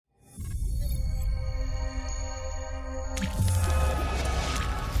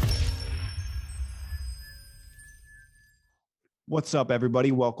What's up,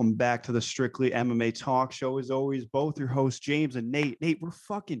 everybody? Welcome back to the Strictly MMA Talk Show. As always, both your hosts, James and Nate. Nate, we're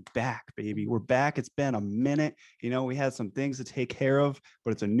fucking back, baby. We're back. It's been a minute. You know, we had some things to take care of,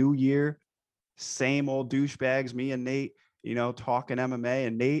 but it's a new year. Same old douchebags, me and Nate, you know, talking MMA.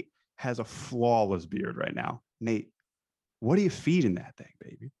 And Nate has a flawless beard right now. Nate, what are you feeding that thing,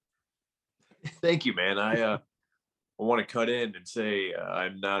 baby? Thank you, man. I want to cut in and say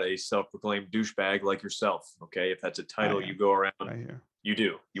I'm not a self-proclaimed douchebag like yourself. Okay, if that's a title you go around, you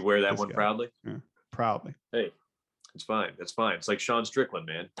do. You wear that one proudly. Yeah, proudly. Hey, it's fine. That's fine. It's like Sean Strickland,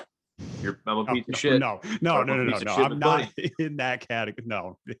 man. I'm a piece of shit. No. I'm not in that category.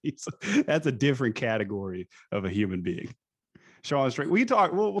 No, that's a different category of a human being. Sean Strickland.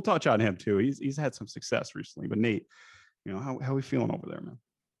 We'll touch on him too. He's had some success recently. But Nate, you know, how are we feeling over there, man?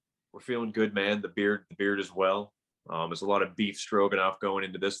 We're feeling good, man. The beard as well. There's a lot of beef stroganoff going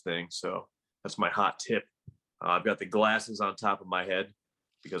into this thing, so that's my hot tip. I've got the glasses on top of my head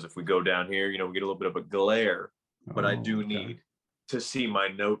because if we go down here, you know, we get a little bit of a glare. But I do need to see my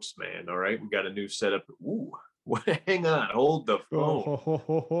notes, man. All right, we got a new setup. Ooh, hang on, hold the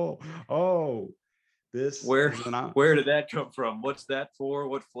phone. This where did that come from? What's that for?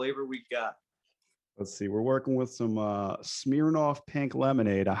 What flavor we got? Let's see. We're working with some Smirnoff Pink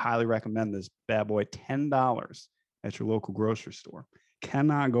Lemonade. I highly recommend this bad boy. $10 at your local grocery store.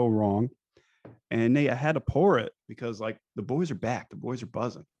 Cannot go wrong. And Nate, I had to pour it because, like, the boys are back. The boys are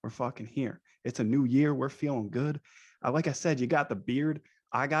buzzing. We're fucking here. It's a new year. We're feeling good. Like I said, you got the beard.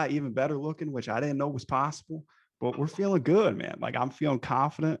 I got even better looking, which I didn't know was possible. But we're feeling good, man. Like, I'm feeling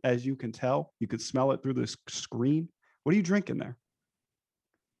confident, as you can tell. You can smell it through the screen. What are you drinking there?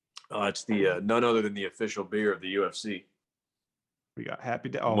 It's the none other than the official beer of the UFC. We got Happy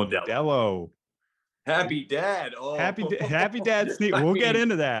Dad. Oh, Modelo. Happy Dad. Oh, Happy Dad sneak. We'll get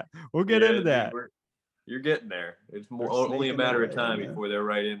into that. We'll get into that. You're getting there. It's only a matter of time before they're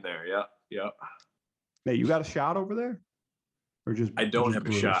right in there. Yep. Hey, you got a shot over there? Or just I don't have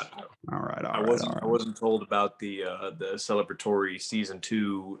a shot. All right. I wasn't told about the celebratory season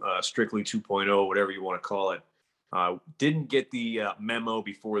 2, Strictly 2.0, whatever you want to call it. Didn't get the memo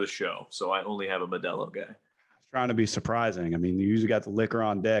before the show, so I only have a Modelo guy. Trying to be surprising. I mean, you usually got the liquor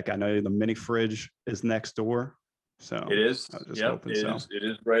on deck. I know the mini fridge is next door, so it is. It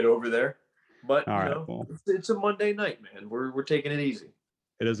is right over there. But it's a Monday night, man. We're taking it easy.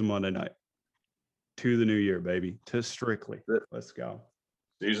 It is a Monday night. To the new year, baby. To Strictly. Let's go.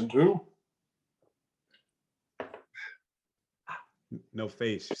 Season 2. No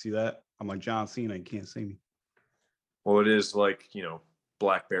face. You see that? I'm like John Cena. You can't see me. Well, it is like, you know,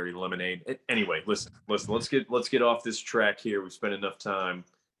 blackberry lemonade. Anyway, listen. Let's get off this track here. We've spent enough time.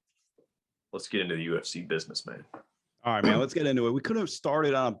 Let's get into the UFC business, man. All right, man. Let's get into it. We could have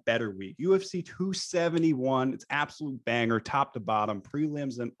started on a better week. UFC 271. It's absolute banger, top to bottom,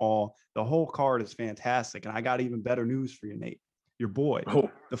 prelims and all. The whole card is fantastic. And I got even better news for you, Nate. Your boy,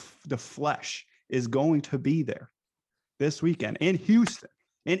 the Flesh, is going to be there this weekend in Houston,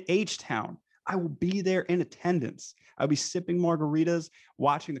 in H-Town. I will be there in attendance. I'll be sipping margaritas,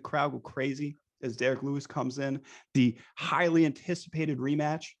 watching the crowd go crazy as Derek Lewis comes in. The highly anticipated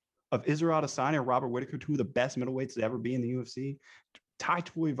rematch of Israel Adesanya and Robert Whittaker, two of the best middleweights to ever be in the UFC. Tai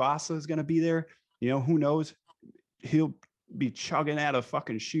Tuivasa is going to be there. You know, who knows? He'll be chugging out of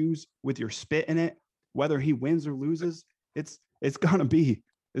fucking shoes with your spit in it. Whether he wins or loses, it's going to be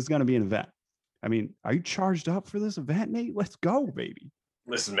an event. I mean, are you charged up for this event, Nate? Let's go, baby.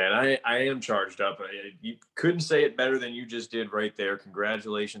 Listen, man, I am charged up. You couldn't say it better than you just did right there.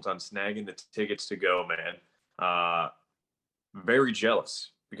 Congratulations on snagging the tickets to go, man. Very jealous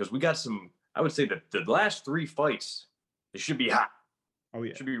because we got some, I would say that the last 3 fights, it should be hot. Oh,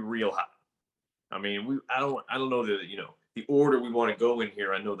 yeah. It should be real hot. I mean, I don't know the order we want to go in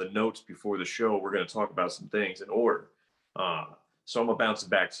here. I know the notes before the show, we're going to talk about some things in order. So I'm going to bounce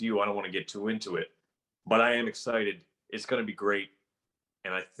it back to you. I don't want to get too into it, but I am excited. It's going to be great.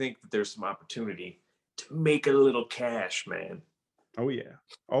 And I think that there's some opportunity to make a little cash, man. Oh, yeah.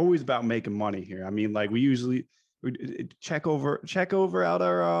 Always about making money here. I mean, like we check over out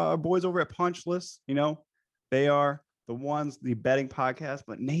our boys over at Punch List. You know, they are the betting podcast.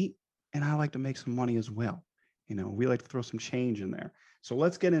 But Nate and I like to make some money as well. You know, we like to throw some change in there. So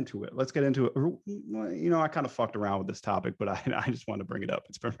let's get into it. You know, I kind of fucked around with this topic, but I just wanted to bring it up.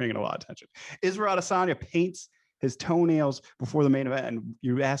 It's been bringing a lot of attention. Israel Adesanya paints his toenails before the main event. And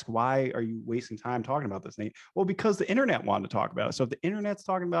you ask, why are you wasting time talking about this, Nate? Well, because the internet wanted to talk about it. So if the internet's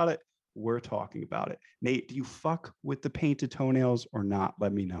talking about it, we're talking about it. Nate, do you fuck with the painted toenails or not?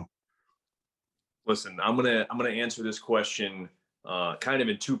 Let me know. Listen, I'm gonna answer this question kind of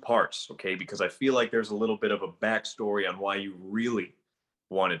in two parts, okay? Because I feel like there's a little bit of a backstory on why you really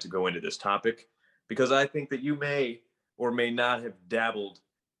wanted to go into this topic, because I think that you may or may not have dabbled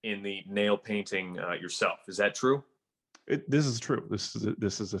in the nail painting yourself. Is that true? This is true. This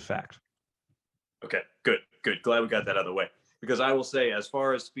is a fact. Okay, good. Glad we got that out of the way. Because I will say, as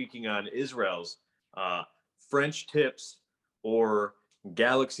far as speaking on Israel's French tips or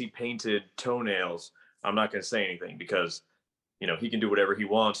galaxy painted toenails, I'm not going to say anything because, he can do whatever he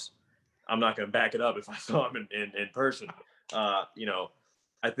wants. I'm not going to back it up if I saw him in person.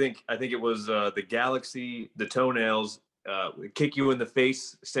 I think it was the galaxy, the toenails kick you in the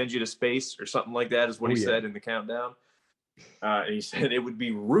face, send you to space, or something like that is what he said in the countdown. And he said it would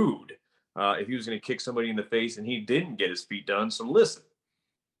be rude if he was going to kick somebody in the face and he didn't get his feet done. So listen,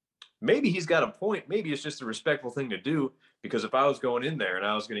 maybe he's got a point. Maybe it's just a respectful thing to do, because if I was going in there and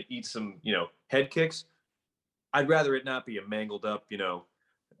I was going to eat some, head kicks, I'd rather it not be a mangled up,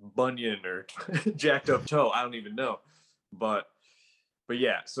 bunion or jacked up toe. I don't even know. But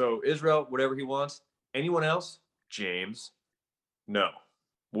yeah, so Israel, whatever he wants. Anyone else? James, no,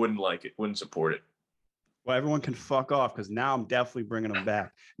 wouldn't like it, wouldn't support it. Well, everyone can fuck off, because now I'm definitely bringing them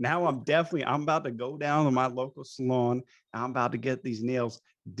back. Now I'm about to go down to my local salon. I'm about to get these nails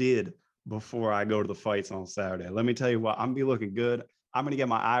did before I go to the fights on Saturday. Let me tell you what, I'm gonna be looking good. I'm gonna get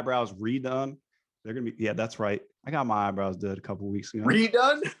my eyebrows redone. They're gonna be, yeah, that's right. I got my eyebrows did a couple of weeks ago.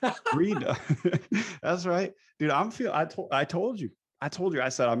 Redone? Redone. That's right, dude. I told you. I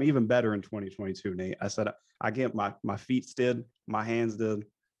said I'm even better in 2022, Nate. I said I get my feet did, my hands did,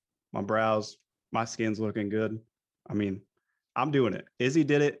 my brows. My skin's looking good. I mean, I'm doing it. Izzy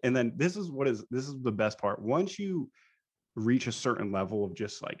did it. And then this is the best part. Once you reach a certain level of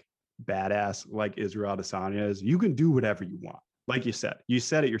just like badass, like Israel Adesanya is, you can do whatever you want. Like you said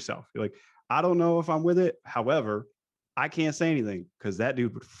it yourself. You're like, I don't know if I'm with it. However, I can't say anything because that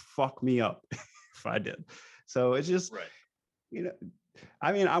dude would fuck me up if I did. So it's just, right.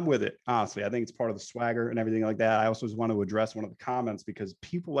 I mean, I'm with it, honestly. I think it's part of the swagger and everything like that. I also just want to address one of the comments, because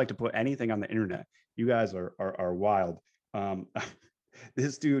people like to put anything on the internet. You guys are wild.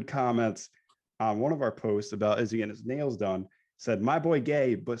 This dude comments on one of our posts about Izzy getting his nails done, said, "My boy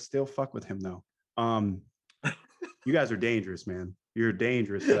gay, but still fuck with him though." You guys are dangerous, man. You're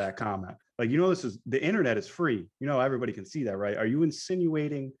dangerous for that comment. Like, the internet is free. Everybody can see that, right? Are you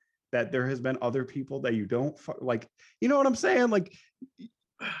insinuating that there has been other people that you don't like? You know what I'm saying? Like,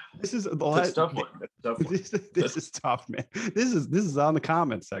 this is the last tough one. This is tough, man. This is on the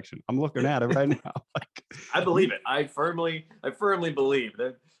comment section. I'm looking at it right now. Like, I believe it. I firmly believe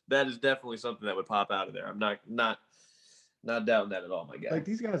that is definitely something that would pop out of there. I'm not doubting that at all, my guy. Like,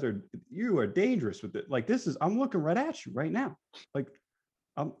 these guys you are dangerous with it. Like, I'm looking right at you right now. Like,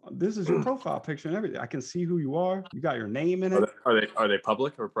 this is your profile picture and everything. I can see who you are. You got your name in it. Are they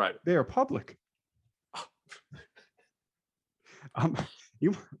public or private? They are public.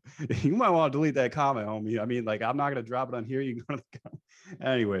 You might want to delete that comment, homie. I mean, like, I'm not going to drop it on here. You can go to the comment.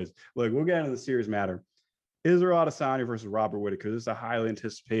 Anyways, look, we'll get into the serious matter. Israel Adesanya versus Robert Whittaker. This is a highly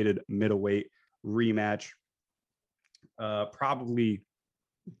anticipated middleweight rematch. Probably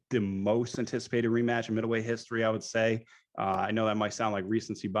the most anticipated rematch in middleweight history, I would say. I know that might sound like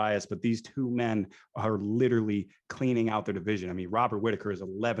recency bias, but these two men are literally cleaning out their division. I mean, Robert Whittaker is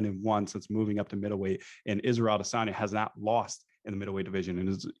 11-1 since moving up to middleweight, and Israel Adesanya has not lost in the middleweight division.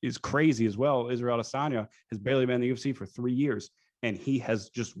 And is crazy as well. Israel Adesanya has barely been in the UFC for 3 years, and he has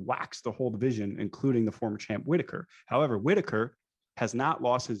just waxed the whole division, including the former champ Whittaker. However, Whittaker has not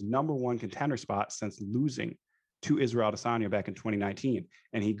lost his number one contender spot since losing to Israel Adesanya back in 2019.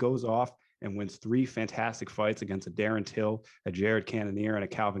 And he goes off and wins 3 fantastic fights against a Darren Till, a Jared Cannonier, and a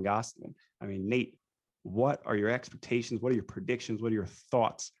Calvin Gastelum. I mean, Nate, what are your expectations? What are your predictions? What are your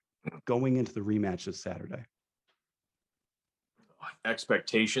thoughts going into the rematch this Saturday?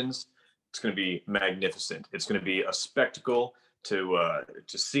 Expectations, it's going to be magnificent. It's going to be a spectacle to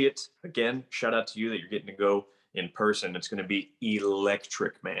see it. Again, shout out to you that you're getting to go in person. It's going to be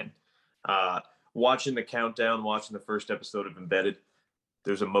electric, man. Watching the countdown, watching the first episode of Embedded,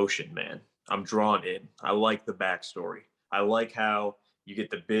 there's emotion, man. I'm drawn in. I like the backstory. I like how you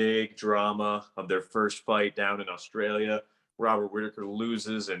get the big drama of their first fight down in Australia. Robert Whittaker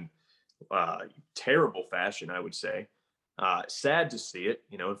loses in terrible fashion, I would say. Sad to see it,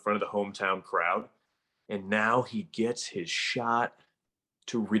 in front of the hometown crowd. And now he gets his shot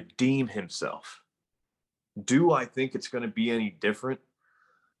to redeem himself. Do I think it's going to be any different?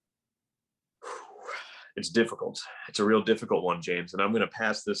 It's difficult. It's a real difficult one, James. And I'm going to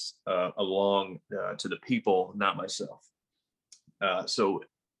pass this along to the people, not myself. So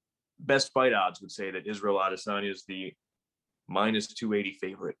best fight odds would say that Israel Adesanya is the minus 280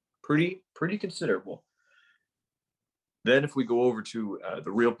 favorite. Pretty considerable. Then if we go over to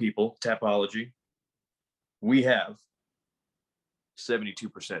the real people, Tapology, we have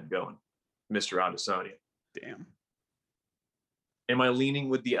 72% going, Mr. Adesanya. Damn. Am I leaning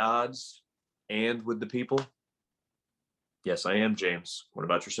with the odds and with the people? Yes, I am, James. What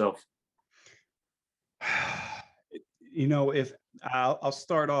about yourself? You know, if I'll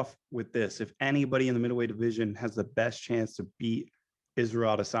start off with this. If anybody in the middleweight division has the best chance to beat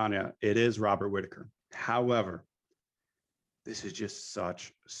Israel Adesanya, it is Robert Whittaker. However, this is just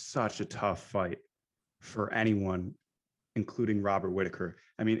such a tough fight for anyone, including Robert Whittaker.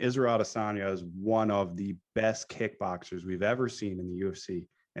 I mean, Israel Adesanya is one of the best kickboxers we've ever seen in the UFC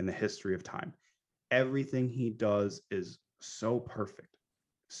in the history of time. Everything he does is so perfect,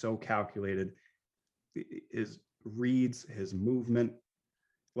 so calculated. His reads, his movement,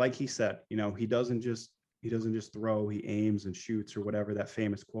 like he said, you know, he doesn't just throw, he aims and shoots, or whatever that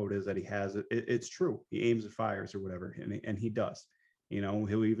famous quote is that he has. It's true. He aims and fires or whatever, and he does. You know,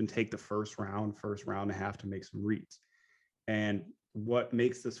 he'll even take the first round and a half to make some reads. And what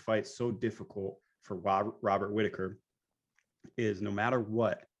makes this fight so difficult for Robert Whittaker is no matter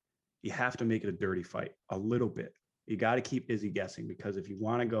what, you have to make it a dirty fight a little bit. You got to keep Izzy guessing, because if you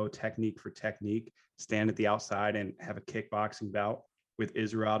want to go technique for technique, stand at the outside and have a kickboxing bout with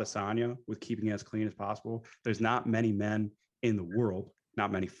Israel Adesanya, with keeping it as clean as possible, there's not many men in the world,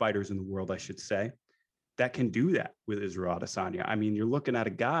 not many fighters in the world, I should say, that can do that with Israel Adesanya. I mean, you're looking at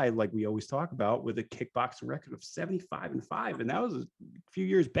a guy, like we always talk about, with a kickboxing record of 75-5, and that was a few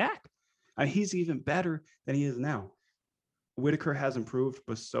years back. I mean, he's even better than he is now. Whittaker has improved,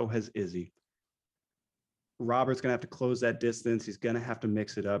 but so has Izzy. Robert's going to have to close that distance. He's going to have to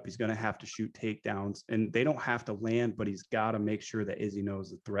mix it up. He's going to have to shoot takedowns, and they don't have to land, but he's got to make sure that Izzy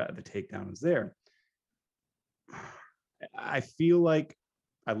knows the threat of the takedown is there. I feel like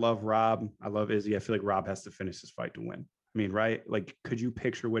I love Rob. I love Izzy. I feel like Rob has to finish this fight to win. I mean, right? Like, could you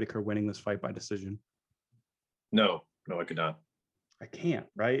picture Whittaker winning this fight by decision? No, I could not. I can't,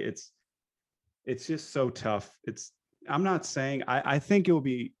 right? It's just so tough. I'm not saying, I think it will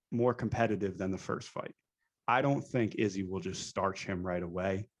be more competitive than the first fight. I don't think Izzy will just starch him right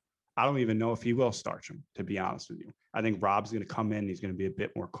away. I don't even know if he will starch him, to be honest with you. I think Rob's going to come in. He's going to be a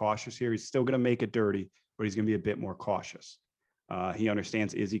bit more cautious here. He's still going to make it dirty, but he's going to be a bit more cautious. He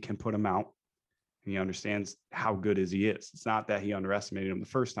understands Izzy can put him out. He understands how good Izzy is. It's not that he underestimated him the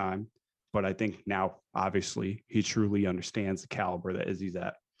first time, but I think now, obviously, he truly understands the caliber that Izzy's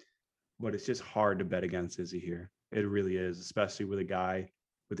at. But it's just hard to bet against Izzy here. It really is, especially with a guy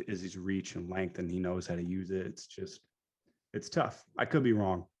with Izzy's reach and length, and he knows how to use it. It's tough. I could be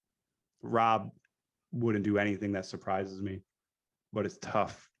wrong. Rob wouldn't do anything that surprises me, but it's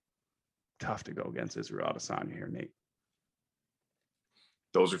tough to go against Israel Adesanya here, Nate.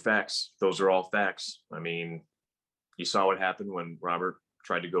 Those are facts. Those are all facts. I mean, you saw what happened when Robert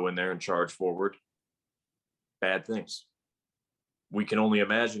tried to go in there and charge forward. Bad things. We can only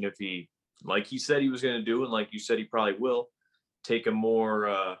imagine if he, like he said he was going to do, and like you said he probably will, take a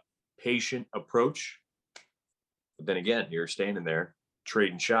more patient approach. But then again, you're standing there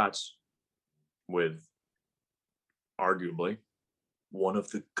trading shots with arguably one of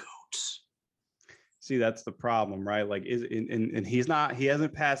the GOATs. See, that's the problem, right? Like, and he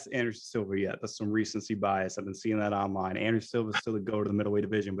hasn't passed Anderson Silva yet. That's some recency bias. I've been seeing that online. Anderson Silva's still to go to the middleweight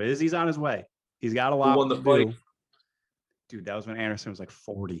division, but Izzy's on his way. He's got a lot won the to fight? do. Dude, that was when Anderson was like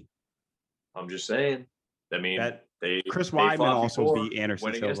 40. I'm just saying. I mean, Chris Weidman also beat Anderson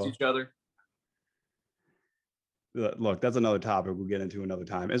went Silva against each other. Look, that's another topic we'll get into another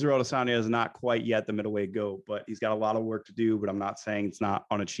time. Israel Adesanya is not quite yet the middleweight GOAT, but he's got a lot of work to do. But I'm not saying it's not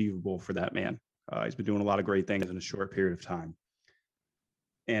unachievable for that man. He's been doing a lot of great things in a short period of time.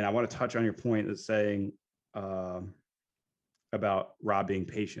 And I want to touch on your point of saying about Rob being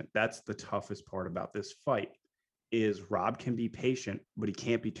patient. That's the toughest part about this fight. Is Rob can be patient, but he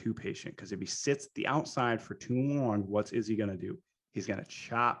can't be too patient, because if he sits the outside for too long, what's Izzy going to do? He's going to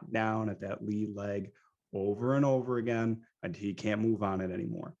chop down at that lead leg over and over again until he can't move on it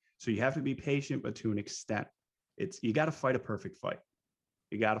anymore. So you have to be patient, but to an extent. You got to fight a perfect fight.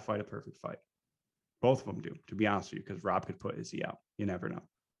 You got to fight a perfect fight. Both of them do, to be honest with you, because Rob could put Izzy out. You never know.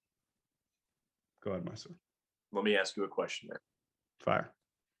 Go ahead, Marcel. Let me ask you a question there. Fire.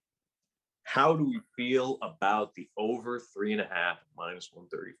 How do we feel about the over 3.5 minus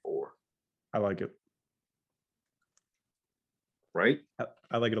 134? I like it. Right?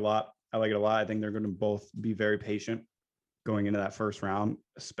 I like it a lot. I think they're going to both be very patient going into that first round,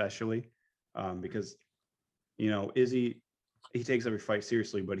 especially because, you know, Izzy, he takes every fight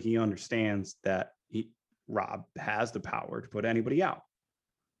seriously, but he understands that Rob has the power to put anybody out.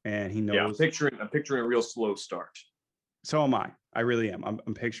 And he knows. Yeah, I'm picturing a real slow start. So am I. I really am.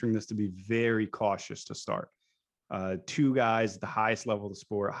 I'm picturing this to be very cautious to start. Two guys at the highest level of the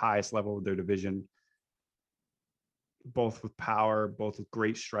sport, highest level of their division, both with power, both with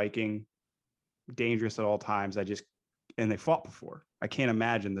great striking, dangerous at all times. And they fought before. I can't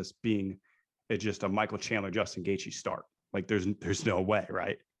imagine this being just a Michael Chandler, Justin Gaethje start. Like there's no way,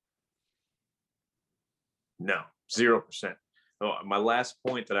 right? No, 0%. Oh, my last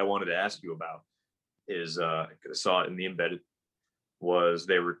point that I wanted to ask you about is I saw it in the embedded, was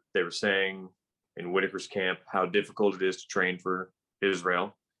they were saying in Whitaker's camp how difficult it is to train for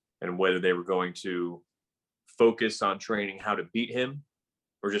Israel, and whether they were going to focus on training how to beat him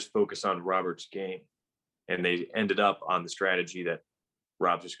or just focus on Robert's game. And they ended up on the strategy that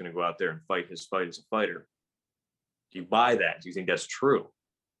Rob's just going to go out there and fight his fight as a fighter. Do you buy that? Do you think that's true?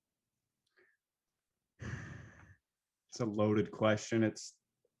 It's a loaded question.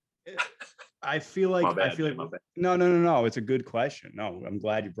 I feel like no. It's a good question. No, I'm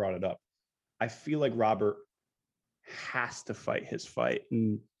glad you brought it up. I feel like Robert has to fight his fight,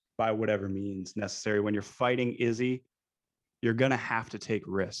 and by whatever means necessary. When you're fighting Izzy, you're gonna have to take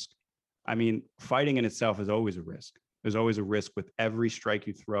risk. I mean, fighting in itself is always a risk. There's always a risk with every strike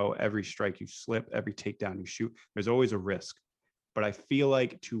you throw, every strike you slip, every takedown you shoot. There's always a risk. But I feel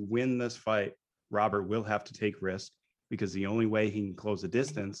like to win this fight, Robert will have to take risk, because the only way he can close the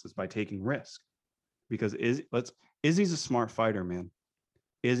distance is by taking risk. Because Izzy's a smart fighter, man.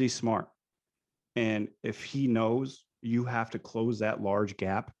 Izzy's smart. And if he knows you have to close that large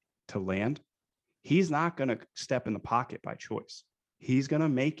gap to land, he's not going to step in the pocket by choice. He's going to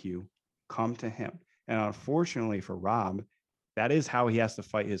make you come to him. And unfortunately for Rob, that is how he has to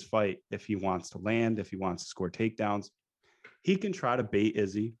fight his fight if he wants to land, if he wants to score takedowns. He can try to bait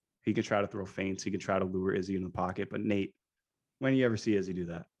Izzy. He can try to throw feints. He can try to lure Izzy in the pocket. But Nate, when do you ever see Izzy do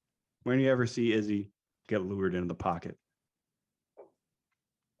that? When do you ever see Izzy get lured into the pocket?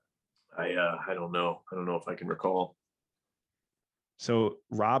 I don't know. I don't know if I can recall. So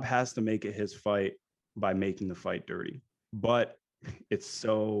Rob has to make it his fight by making the fight dirty. But it's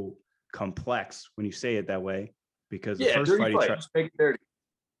so complex when you say it that way, because the first fight he tried to make it dirty.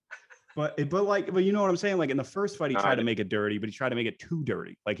 But you know what I'm saying? Like in the first fight, he tried to make it dirty, but he tried to make it too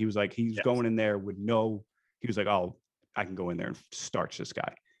dirty. Like he was going in there with he was like, oh, I can go in there and starch this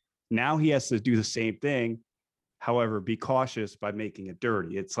guy. Now he has to do the same thing. However, be cautious by making it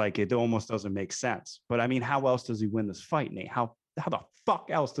dirty. It's like, it almost doesn't make sense. But I mean, how else does he win this fight, Nate? How the fuck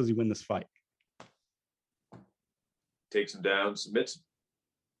else does he win this fight? Takes him down, submits him.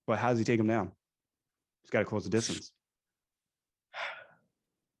 But how does he take him down? He's got to close the distance.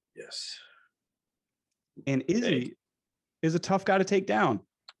 Yes. And Izzy is a tough guy to take down.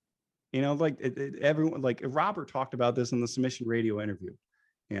 You know, like everyone, like Robert talked about this in the submission radio interview.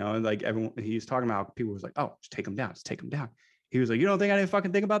 You know, like everyone, he's talking about how people was like, oh, just take him down. Just take him down. He was like, you don't think I didn't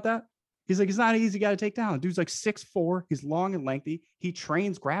fucking think about that? He's like, it's not an easy guy to take down. The dude's like 6'4". He's long and lengthy. He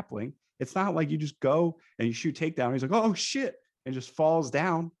trains grappling. It's not like you just go and you shoot takedown. He's like, oh shit, and just falls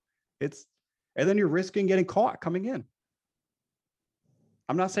down. And then you're risking getting caught coming in.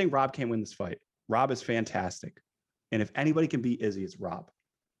 I'm not saying Rob can't win this fight. Rob is fantastic. And if anybody can beat Izzy, it's Rob.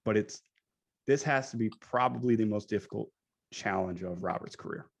 But this has to be probably the most difficult challenge of Robert's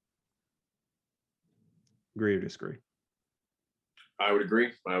career. Agree or disagree? I would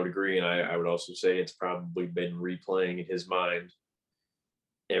agree. And I would also say it's probably been replaying in his mind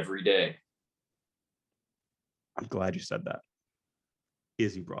every day. I'm glad you said that.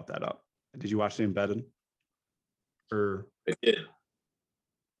 Izzy brought that up. Did you watch the embedded? Or I did.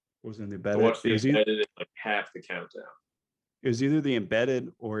 Was in the embedded? I watched the embedded at like half the countdown. It was either the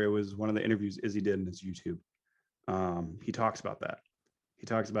embedded or it was one of the interviews Izzy did in his YouTube. He talks about that. He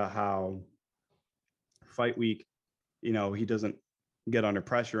talks about how fight week, you know, he doesn't get under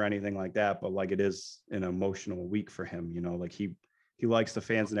pressure or anything like that, but like it is an emotional week for him, you know, like he likes the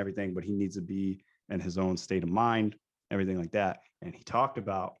fans and everything, but he needs to be in his own state of mind, everything like that. And he talked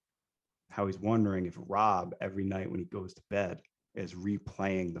about how he's wondering if Rob every night when he goes to bed is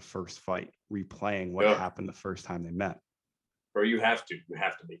replaying the first fight, replaying what happened the first time they met. Or you have to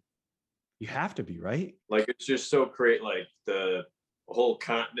be. You have to be, right? Like it's just so great, like the whole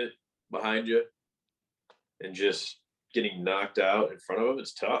continent behind you and just getting knocked out in front of him.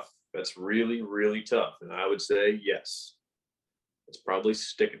 It's tough. That's really, really tough. And I would say, yes, it's probably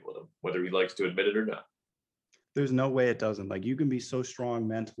sticking with him, whether he likes to admit it or not. There's no way it doesn't. Like you can be so strong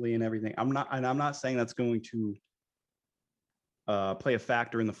mentally and everything. I'm not saying that's going to play a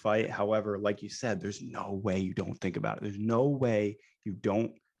factor in the fight. However, like you said, there's no way you don't think about it. There's no way you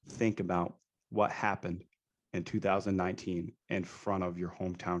don't think about what happened in 2019 in front of your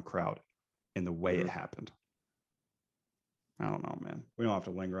hometown crowd in the way it happened? I don't know, man. We don't have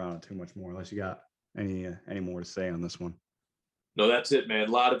to linger on it too much more unless you got any more to say on this one. No, that's it, man.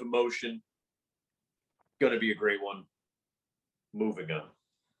 A lot of emotion. Going to be a great one. Moving on.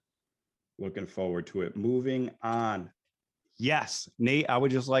 Looking forward to it. Moving on. Yes, Nate, I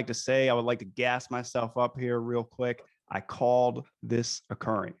would just like to say, I would like to gas myself up here real quick. I called this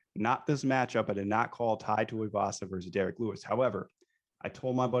occurring, not this matchup. I did not call Tai Tuivasa versus Derek Lewis. However, I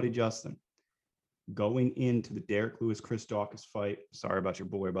told my buddy Justin going into the Derek Lewis Chris Daukaus fight. Sorry about your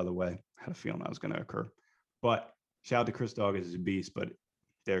boy, by the way. I had a feeling that was going to occur. But shout out to Chris Daukaus, is a beast. But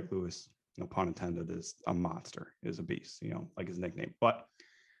Derek Lewis, no pun intended, is a monster, is a beast, like his nickname. But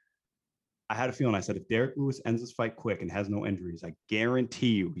I had a feeling. I said, if Derek Lewis ends this fight quick and has no injuries, I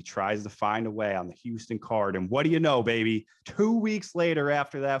guarantee you he tries to find a way on the Houston card. And what do you know, baby? 2 weeks later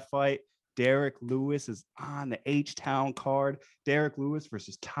after that fight, Derek Lewis is on the H-Town card. Derek Lewis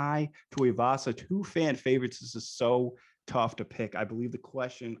versus Tai Tuivasa, 2 fan favorites. This is so tough to pick. I believe the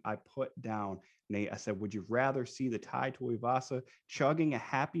question I put down, Nate, I said, would you rather see the Tai Tuivasa chugging a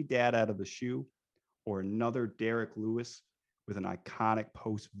happy dad out of the shoe or another Derek Lewis with an iconic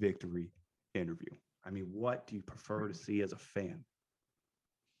post-victory interview? I mean, what do you prefer to see as a fan?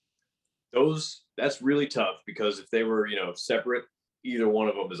 That's really tough, because if they were, separate, either one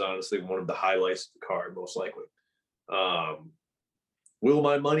of them is honestly one of the highlights of the card, most likely. Will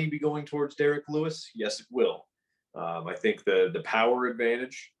my money be going towards Derek Lewis? Yes, it will. I think the power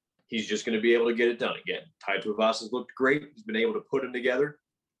advantage, he's just going to be able to get it done again. Tai Tuivasa's looked great. He's been able to put him together.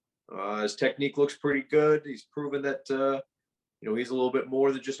 His technique looks pretty good. He's proven that, he's a little bit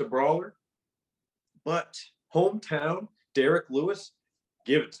more than just a brawler. But hometown, Derek Lewis,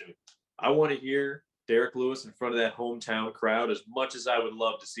 give it to me. I want to hear Derek Lewis in front of that hometown crowd as much as I would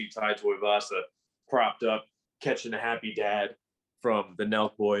love to see Tai Tuivasa propped up, catching a happy dad from the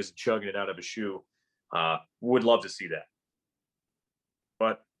Nelk boys and chugging it out of a shoe. Would love to see that.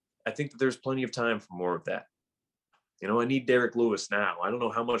 But I think that there's plenty of time for more of that. I need Derek Lewis now. I don't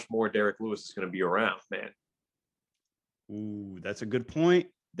know how much more Derek Lewis is going to be around, man. Ooh, that's a good point.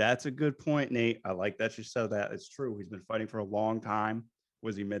 That's a good point, Nate. I like that you said that. It's true. He's been fighting for a long time.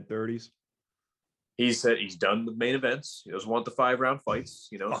 Was he mid-30s? He said he's done the main events. He doesn't want the 5-round fights,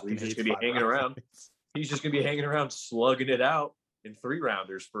 so he's just going to be hanging around. He's just going to be hanging around, slugging it out in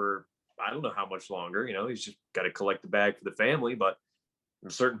 3-rounders for I don't know how much longer. He's just got to collect the bag for the family. But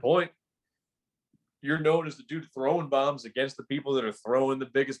at a certain point, you're known as the dude throwing bombs against the people that are throwing the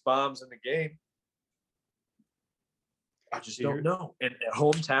biggest bombs in the game. I just don't know. And at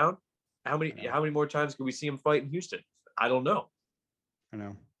hometown, how many more times can we see him fight in Houston? I don't know. I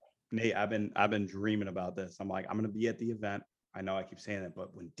know. Nate, I've been dreaming about this. I'm like, I'm going to be at the event. I know I keep saying that,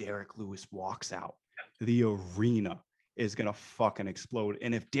 but when Derek Lewis walks out, the arena is going to fucking explode.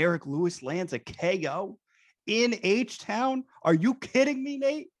 And if Derek Lewis lands a KO in H-Town, are you kidding me,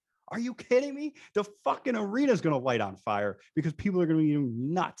 Nate? Are you kidding me? The fucking arena is going to light on fire because people are going to be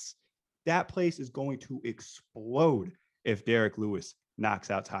nuts. That place is going to explode if Derek Lewis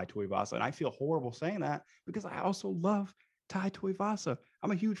knocks out Tai Tuivasa. And I feel horrible saying that because I also love Tai Tuivasa.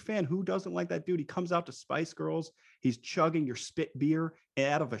 I'm a huge fan. Who doesn't like that dude? He comes out to Spice Girls. He's chugging your spit beer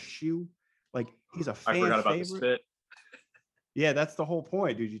out of a shoe. Like, he's a fan favorite. I forgot about the spit. Yeah, that's the whole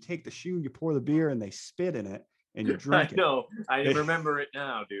point, dude. You take the shoe, you pour the beer, and they spit in it, and you drink it. I know. I remember it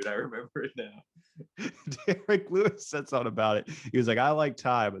now, dude. I remember it now. Derek Lewis said something about it. He was like, I like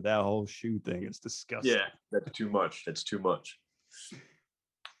Tai, but that whole shoe thing is disgusting. Yeah, that's too much. That's too much.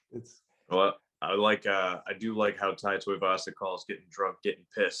 Well, I do like how Tai Tuivasa calls getting drunk, getting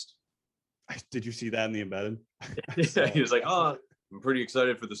pissed. Did you see that in the embedded? Yeah, he was like, oh, I'm pretty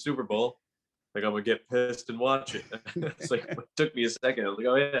excited for the Super Bowl. Like, I'm going to get pissed and watch it. It's like, it took me a second. I was like,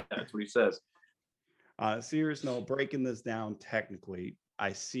 oh, yeah, that's what he says. Serious note, breaking this down technically,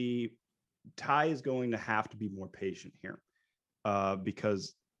 I see Tai is going to have to be more patient here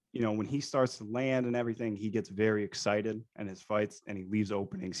because, when he starts to land and everything, he gets very excited in his fights and he leaves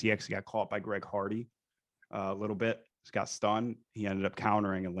openings. He actually got caught by Greg Hardy a little bit. He got stunned. He ended up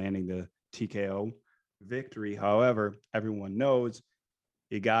countering and landing the TKO victory. However, everyone knows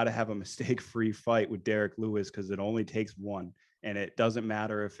you got to have a mistake-free fight with Derek Lewis because it only takes one. And it doesn't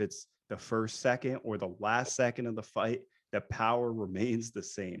matter if it's the first second or the last second of the fight, the power remains the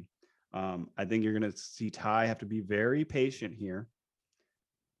same. I think you're going to see Tai have to be very patient here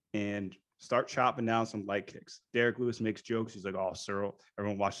and start chopping down some leg kicks. Derek Lewis makes jokes. He's like, oh, Cyril,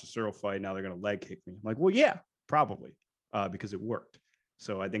 everyone watched the Cyril fight. Now they're going to leg kick me. I'm like, well, yeah, probably because it worked.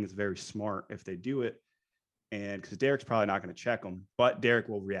 So I think it's very smart if they do it. And because Derek's probably not going to check him, but Derek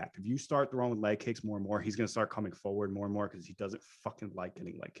will react. If you start throwing with leg kicks more and more, he's going to start coming forward more and more because he doesn't fucking like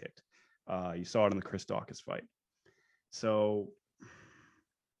getting leg kicked. You saw it in the Chris Dawkins fight. So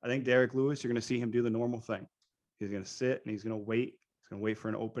I think Derek Lewis, you're going to see him do the normal thing. He's going to sit and he's going to wait. He's going to wait for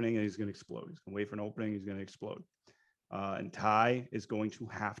an opening and he's going to explode. He's going to wait for an opening. He's going to explode. And Ty is going to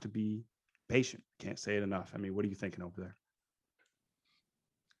have to be patient. Can't say it enough. I mean, what are you thinking over there?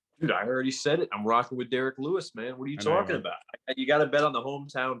 Dude, I already said it. I'm rocking with Derek Lewis, man. What are you talking about? You got to bet on the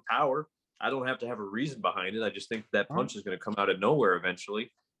hometown power. I don't have to have a reason behind it. I just think that punch is going to come out of nowhere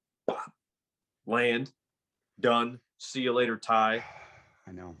eventually. Land, done. See you later, Ty.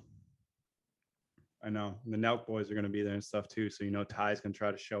 I know. The Nelk boys are going to be there and stuff too. So, Ty's going to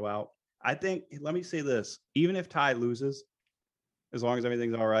try to show out. I think, let me say this. Even if Ty loses, as long as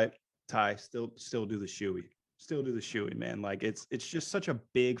everything's all right, Ty, still do the shoey. Still do the shoey, man. Like it's just such a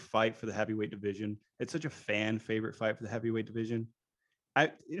big fight for the heavyweight division. It's such a fan favorite fight for the heavyweight division.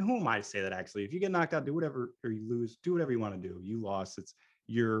 Who am I to say that? Actually, if you get knocked out, do whatever, or you lose, do whatever you want to do. You lost, it's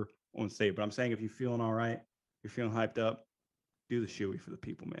your own state. But I'm saying if you're feeling all right, you're feeling hyped up, do the shoey for the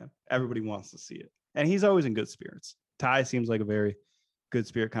people, man. Everybody wants to see it, and he's always in good spirits. Ty seems like a very good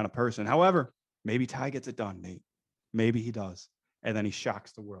spirit kind of person. However, maybe Ty gets it done, Nate. Maybe he does, and then he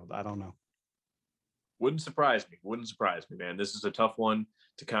shocks the world. I don't know. Wouldn't surprise me, man. This is a tough one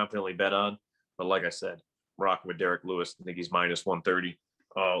to confidently bet on. But like I said, rocking with Derek Lewis. I think he's minus 130.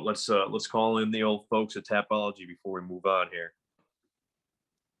 Let's call in the old folks at Tapology before we move on here.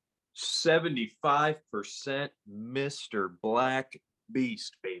 75% Mr. Black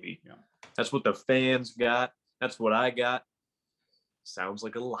Beast, baby. Yeah. That's what the fans got. That's what I got. Sounds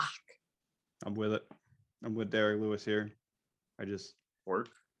like a lock. I'm with it. I'm with Derek Lewis here. I just work.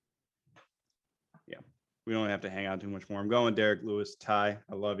 Yeah, we don't have to hang out too much more. I'm going Derek Lewis. Ty,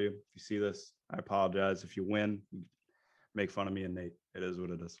 I love you. If you see this, I apologize. If you win, make fun of me and Nate. It is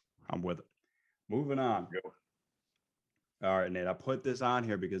what it is. I'm with it. Moving on. Go. All right, Nate, I put this on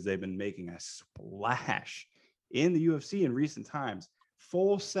here because they've been making a splash in the UFC in recent times.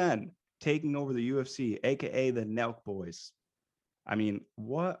 Full Send taking over the UFC, aka the Nelk boys. I mean,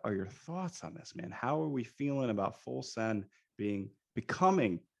 what are your thoughts on this, man? How are we feeling about Full Send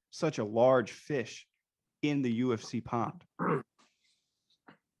becoming such a large fish in the UFC pond?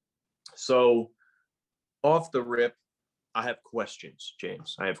 So, off the rip, I have questions,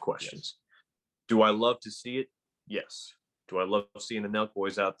 James. I have questions. Yes. Do I love to see it? Yes. Do I love seeing the Nelk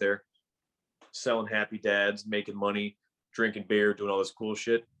boys out there selling happy dads, making money, drinking beer, doing all this cool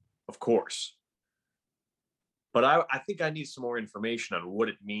shit? Of course. But I think I need some more information on what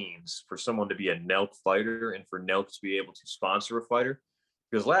it means for someone to be a Nelk fighter and for Nelk to be able to sponsor a fighter.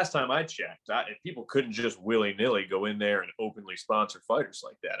 Because last time I checked, people couldn't just willy-nilly go in there and openly sponsor fighters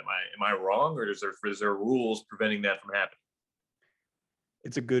like that. Am I wrong, or is there rules preventing that from happening?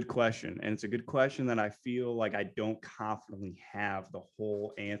 It's a good question, and it's a good question that I feel like I don't confidently have the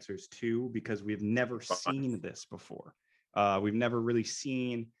whole answers to, because we've never seen this before. We've never really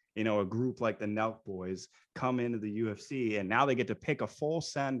seen, a group like the Nelk boys come into the UFC, and now they get to pick a Full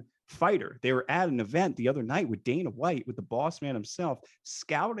Send fighter. They were at an event the other night with Dana White, with the boss man himself,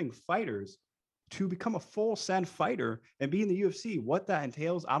 scouting fighters to become a Full Send fighter and be in the UFC. What that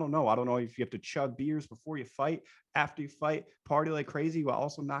entails, I don't know. I don't know if you have to chug beers before you fight, after you fight, party like crazy while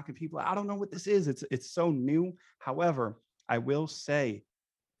also knocking people out. I don't know what this is. It's so new. However, I will say,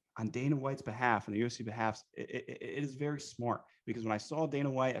 on Dana White's behalf and the UFC behalf, it is very smart, because when I saw Dana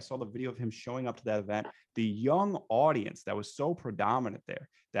White, I saw the video of him showing up to that event, the young audience that was so predominant there,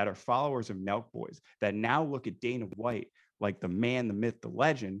 that are followers of Nelk boys, that now look at Dana White like the man, the myth, the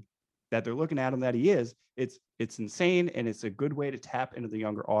legend, that they're looking at him that he is. It's insane, and it's a good way to tap into the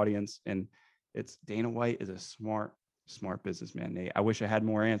younger audience. And Dana White is a smart businessman, Nate. I wish I had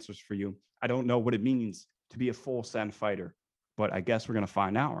more answers for you. I don't know what it means to be a Full Send fighter, but I guess we're going to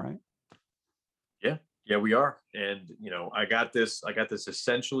find out, right? Yeah, we are. And, I got this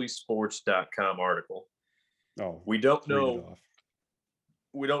essentiallysports.com article. Oh, we don't know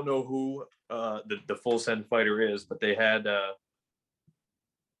who the Full Send fighter is, but they had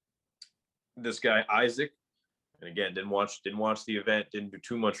this guy, Isaac. And again, didn't watch the event, didn't do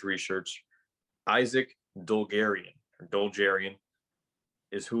too much research. Isaac Dolgarian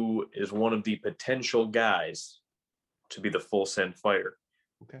is one of the potential guys to be the Full Send fighter.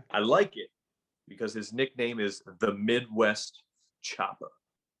 Okay. I like it because his nickname is the Midwest Chopper.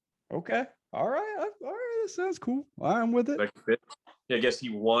 Okay. All right. That sounds cool. I'm with it. I guess he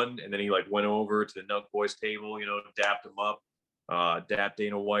won, and then he went over to the Nelk boys table, dapped him up, dapped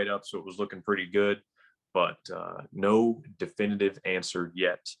Dana White up. So it was looking pretty good, but no definitive answer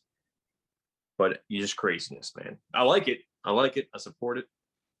yet. but you just craziness, man. I like it. I support it,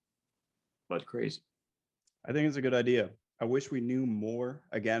 but crazy. I think it's a good idea. I wish we knew more.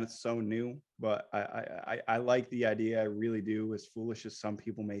 Again, it's so new, but I like the idea. I really do. As foolish as some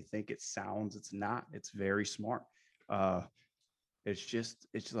people may think it sounds, it's not. It's very smart.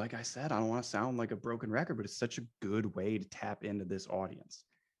 It's like I said, I don't want to sound like a broken record, but it's such a good way to tap into this audience.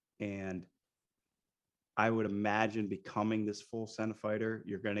 And I would imagine becoming this full send fighter,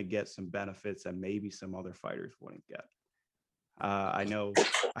 you're going to get some benefits that maybe some other fighters wouldn't get. I know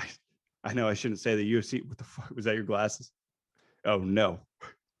I shouldn't say the UFC. What the fuck was that? Your glasses? Oh no.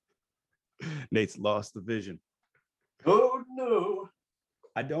 Nate's lost the vision. Oh no.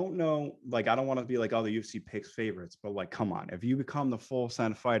 I don't know. Like, I don't want to be like all the UFC picks favorites, but like, come on. If you become the full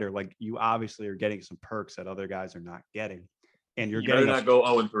send fighter, like you obviously are getting some perks that other guys are not getting. And you better not go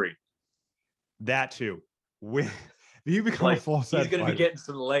 0-3. That too. When you become a full send he's gonna fighter, be getting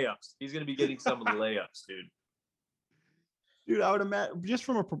some layups. He's gonna be getting some of the layups, dude. Dude, I would imagine just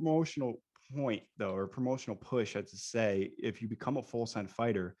from a promotional point though, or promotional push, I'd say if you become a full send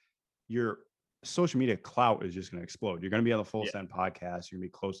fighter, your social media clout is just going to explode. You're going to be on the full send podcast. You're going to be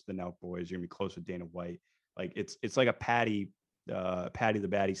close to the Nelk boys. You're going to be close with Dana White. Like it's like a Patty the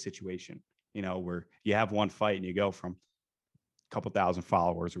Batty situation, you know, where you have one fight and you go from a couple thousand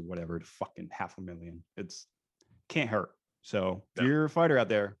followers or whatever to fucking 500,000. It's can't hurt. So if you're a fighter out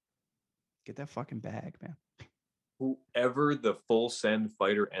there, get that fucking bag, man. Whoever the full send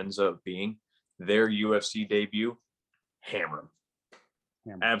fighter ends up being, their UFC debut, hammer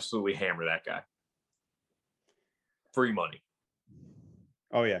him. Absolutely hammer that guy. Free money.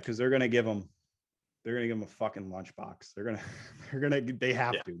 Oh yeah, because they're gonna give him a fucking lunchbox. They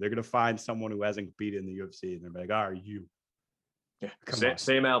have to. They're gonna find someone who hasn't competed in the UFC, and they're like, "Are you?" Yeah.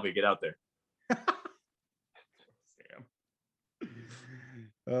 Sam Alvey, get out there. Sam.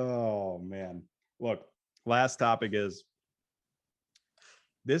 Oh man. Look, last topic is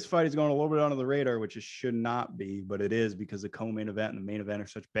this fight is going a little bit under the radar, which it should not be, but it is because the co-main event and the main event are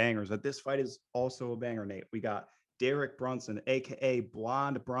such bangers that this fight is also a banger, Nate. We got Derek Brunson, aka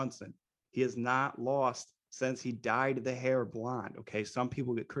Blonde Brunson. He has not lost since he dyed the hair blonde. Okay. Some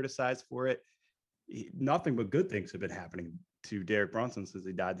people get criticized for it. Nothing but good things have been happening to Derek Brunson since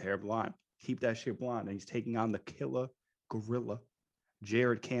he dyed the hair blonde. Keep that shit blonde. And he's taking on the killer gorilla,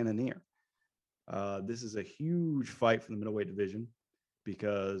 Jared Cannonier. This is a huge fight for the middleweight division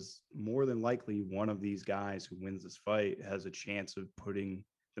because more than likely one of these guys who wins this fight has a chance of putting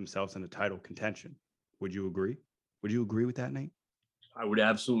themselves in a title contention. Would you agree? Would you agree with that, Nate? I would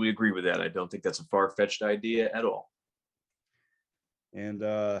absolutely agree with that. I don't think that's a far-fetched idea at all. And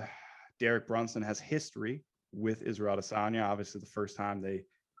Derek Brunson has history with Israel Adesanya. Obviously, the first time they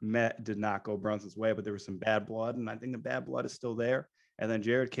met did not go Brunson's way, but there was some bad blood, and I think the bad blood is still there. And then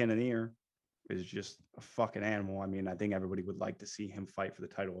Jared Cannonier is just a fucking animal. I mean, I think everybody would like to see him fight for the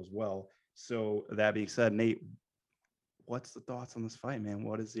title as well. So that being said, Nate, what's the thoughts on this fight, man?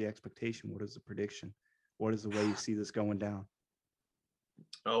 What is the expectation? What is the prediction? What is the way you see this going down?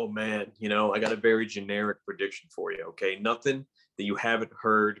 Oh man, I got a very generic prediction for you. Okay. Nothing that you haven't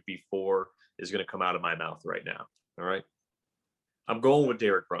heard before is going to come out of my mouth right now. All right. I'm going with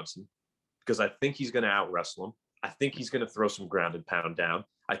Derek Brunson because I think he's going to out wrestle him. I think he's going to throw some ground and pound down.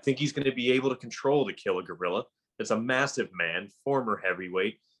 I think he's going to be able to control the killer gorilla. It's a massive man, former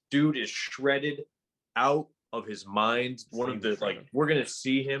heavyweight. Dude is shredded out of his mind. We're going to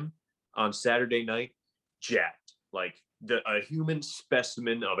see him on Saturday night jacked. Like a human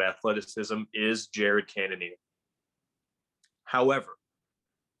specimen of athleticism is Jared Cannonier. However,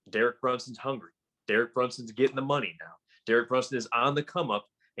 Derek Brunson's hungry. Derek Brunson's getting the money now. Derek Brunson is on the come up,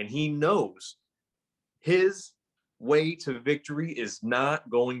 and he knows his way to victory is not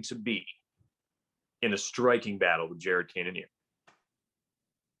going to be in a striking battle with Jared Cannonier.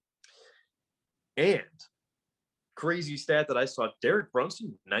 And crazy stat that I saw, Derek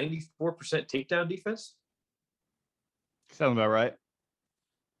Brunson, 94% takedown defense. Sounds about right.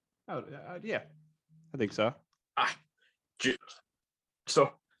 Oh, yeah, I think so.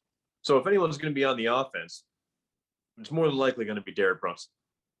 So if anyone's going to be on the offense, it's more than likely going to be Derek Brunson.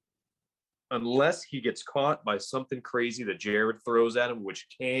 Unless he gets caught by something crazy that Jared throws at him, which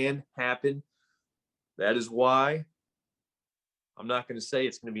can happen. That is why I'm not going to say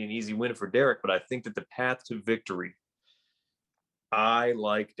it's going to be an easy win for Derek, but I think that the path to victory, I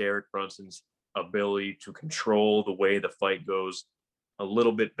like Derek Brunson's ability to control the way the fight goes a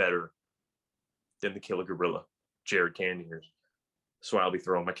little bit better than the killer gorilla, Jared Cannonier. So I'll be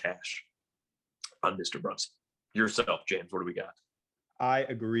throwing my cash on Mr. Brunson. Yourself, James, what do we got? I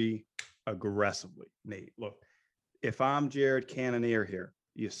agree aggressively, Nate. Look, if I'm Jared Cannonier here,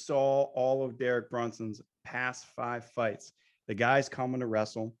 You saw all of Derek Brunson's past 5 fights. The guy's coming to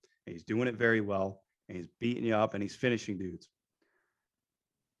wrestle, and he's doing it very well, and he's beating you up, and he's finishing dudes.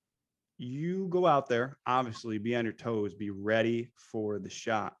 You go out there, obviously, be on your toes, be ready for the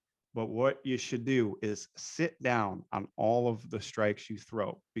shot. But what you should do is sit down on all of the strikes you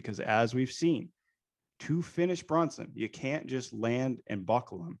throw, because as we've seen, to finish Brunson, you can't just land and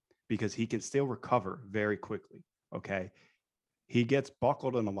buckle him because he can still recover very quickly. Okay. He gets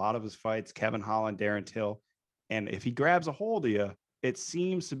buckled in a lot of his fights, Kevin Holland, Darren Till. And if he grabs a hold of you, it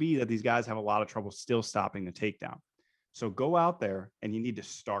seems to be that these guys have a lot of trouble still stopping the takedown. So go out there and you need to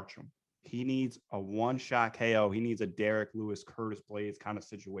starch him. He needs a one-shot KO. He needs a Derek Lewis, Curtis Blades kind of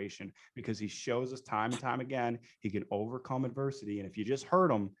situation because he shows us time and time again he can overcome adversity. And if you just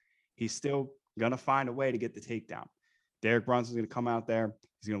hurt him, he's still going to find a way to get the takedown. Derek Brunson's going to come out there.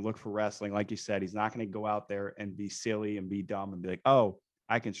 He's going to look for wrestling. Like you said, he's not going to go out there and be silly and be dumb and be like, oh,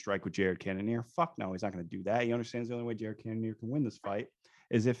 I can strike with Jared Cannonier. Fuck no, he's not going to do that. He understands the only way Jared Cannonier can win this fight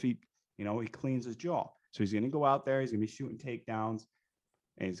is if he cleans his jaw. So he's going to go out there. He's going to be shooting takedowns,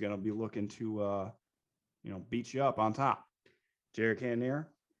 and he's going to be looking to, beat you up on top. Jared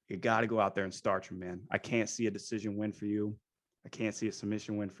Cannonier, you got to go out there and starch him, man. I can't see a decision win for you. I can't see a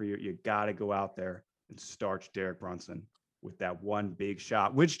submission win for you. You got to go out there and starch Derek Brunson with that one big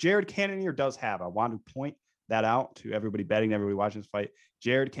shot, which Jared Cannonier does have. I want to point that out to everybody betting, everybody watching this fight.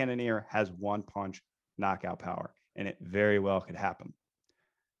 Jared Cannonier has one punch knockout power, and it very well could happen.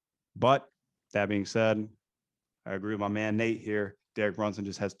 But that being said, I agree with my man Nate here. Derek Brunson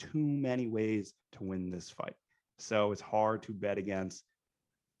just has too many ways to win this fight. So it's hard to bet against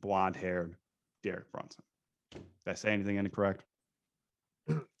blonde-haired Derek Brunson. Did I say anything incorrect?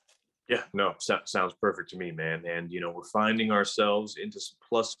 Yeah, no, sounds perfect to me, man. And, we're finding ourselves into some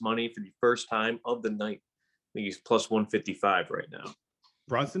plus money for the first time of the night. I think he's plus 155 right now.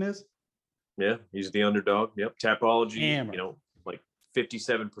 Brunson is? Yeah, he's the underdog. Yep. Tapology, Hammer. like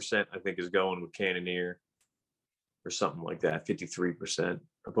 57%, I think, is going with Cannonier or something like that. 53%.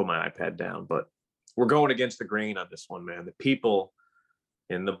 I put my iPad down, but we're going against the grain on this one, man. The people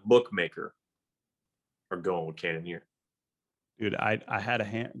and the bookmaker are going with Cannonier. Dude, I had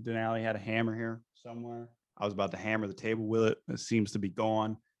Denali had a hammer here somewhere. I was about to hammer the table with it. It seems to be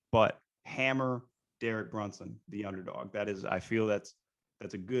gone, but hammer Derek Brunson, the underdog. I feel that's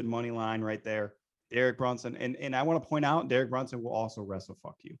a good money line right there. Derek Brunson, and I want to point out, Derek Brunson will also wrestle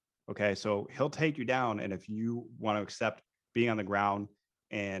fuck you. Okay, so he'll take you down, and if you want to accept being on the ground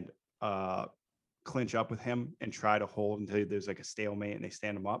and clinch up with him and try to hold until there's like a stalemate and they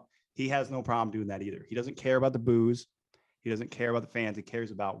stand him up, he has no problem doing that either. He doesn't care about the booze. He doesn't care about the fans. He cares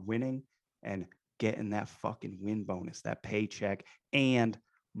about winning and getting that fucking win bonus, that paycheck, and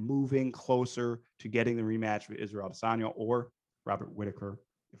moving closer to getting the rematch with Israel Adesanya or Robert Whittaker,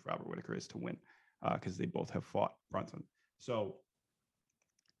 if Robert Whittaker is to win, because they both have fought Brunson. So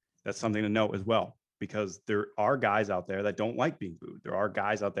that's something to note as well, because there are guys out there that don't like being booed. There are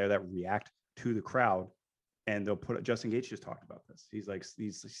guys out there that react to the crowd, and they'll put it. Justin Gates just talked about this.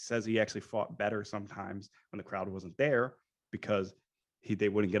 He says he actually fought better sometimes when the crowd wasn't there because they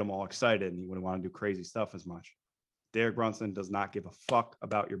wouldn't get him all excited and he wouldn't want to do crazy stuff as much. Derek Brunson does not give a fuck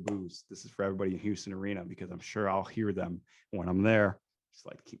about your boos. This is for everybody in Houston Arena because I'm sure I'll hear them when I'm there. Just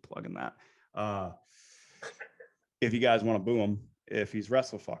like to keep plugging that. If you guys want to boo him, if he's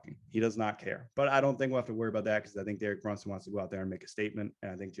wrestle fucking, he does not care. But I don't think we'll have to worry about that because I think Derek Brunson wants to go out there and make a statement,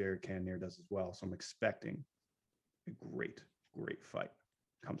 and I think Jared Cannonier does as well. So I'm expecting a great, great fight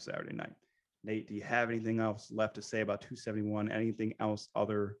come Saturday night. Nate, do you have anything else left to say about 271? Anything else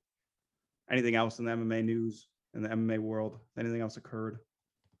in the MMA news, in the MMA world? Anything else occurred?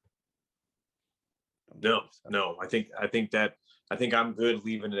 No. I think I'm good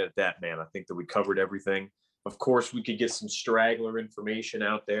leaving it at that, man. I think that we covered everything. Of course, we could get some straggler information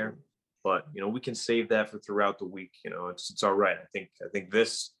out there, but we can save that for throughout the week. It's all right. I think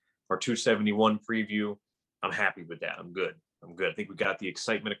this, our 271 preview, I'm happy with that. I'm good. I think we got the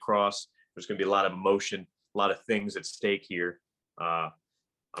excitement across. There's going to be a lot of emotion, a lot of things at stake here. I'm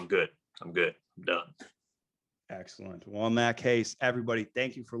good. I'm done. Excellent. Well, in that case, everybody,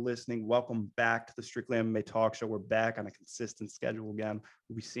 thank you for listening. Welcome back to the Strictly MMA Talk Show. We're back on a consistent schedule again.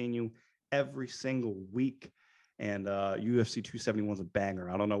 We'll be seeing you every single week. And UFC 271 is a banger.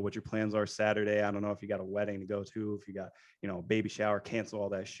 I don't know what your plans are Saturday. I don't know if you got a wedding to go to, if you got, a baby shower, cancel all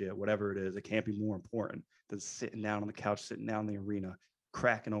that shit, whatever it is. It can't be more important than sitting down on the couch, sitting down in the arena,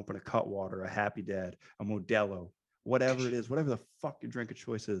 cracking open a Cutwater, a Happy Dad, a Modelo, whatever it is, whatever the fuck your drink of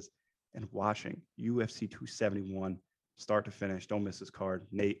choice is, and watching UFC 271 start to finish. Don't miss this card.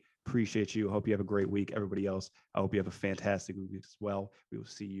 Nate, Appreciate you. Hope you have a great week. Everybody else, I hope you have a fantastic week as well. We will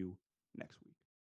see you next week.